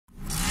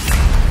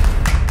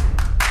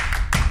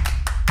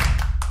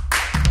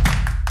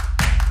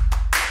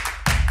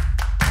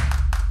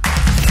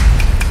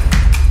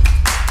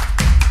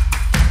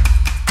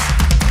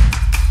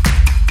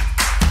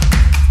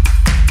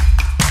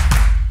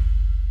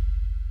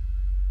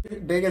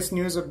Biggest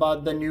news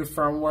about the new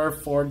firmware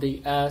for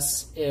the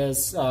S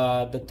is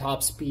the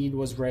top speed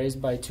was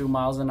raised by 2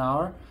 miles an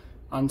hour.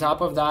 On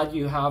top of that,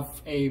 you have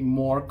a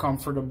more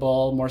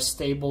comfortable, more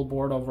stable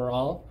board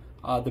overall.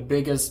 The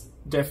biggest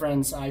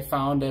difference I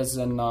found is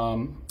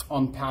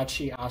on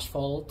patchy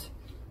asphalt,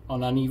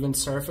 on uneven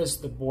surface,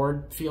 the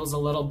board feels a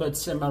little bit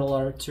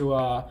similar to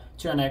an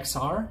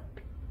XR.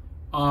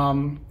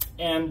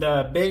 And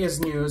the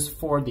biggest news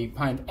for the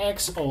PINT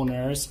X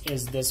owners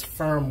is this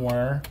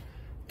firmware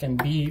can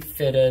be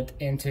fitted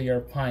into your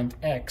PINT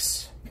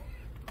X.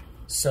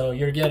 So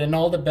you're getting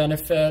all the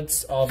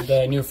benefits of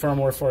the new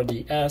firmware for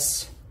the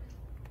S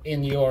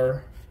in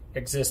your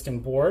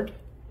existing board.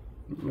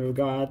 We've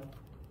got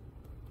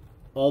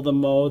all the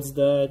modes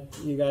that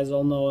you guys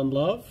all know and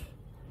love,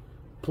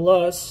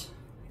 plus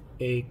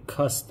a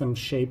custom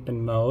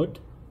shaping mode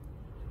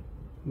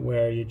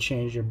where you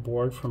change your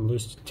board from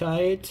loose to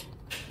tight,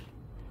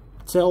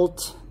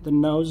 tilt the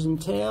nose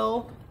and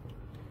tail.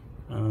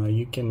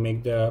 You can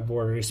make the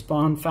board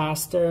respawn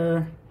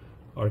faster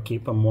or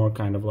keep a more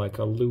kind of like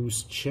a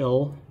loose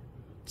chill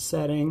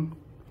setting.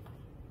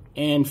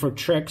 And for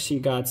tricks, you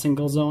got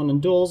single zone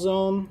and dual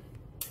zone,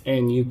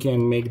 and you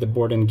can make the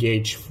board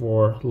engage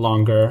for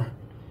longer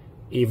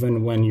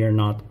even when you're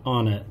not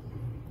on it,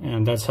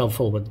 and that's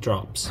helpful with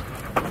drops.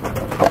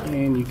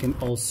 And you can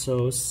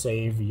also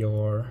save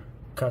your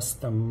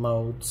custom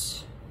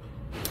modes.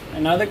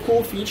 Another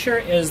cool feature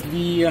is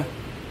the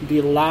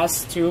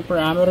last two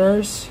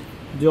parameters,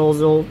 dual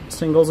zone,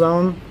 single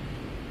zone,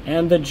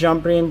 and the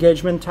jump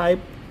re-engagement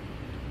type.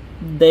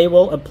 They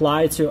will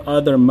apply to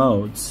other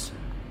modes.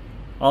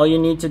 All you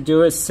need to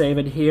do is save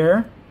it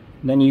here,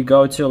 then you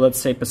go to, let's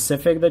say,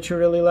 Pacific that you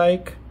really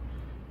like,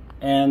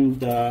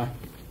 and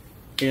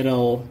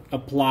it'll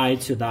apply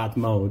to that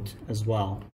mode as well.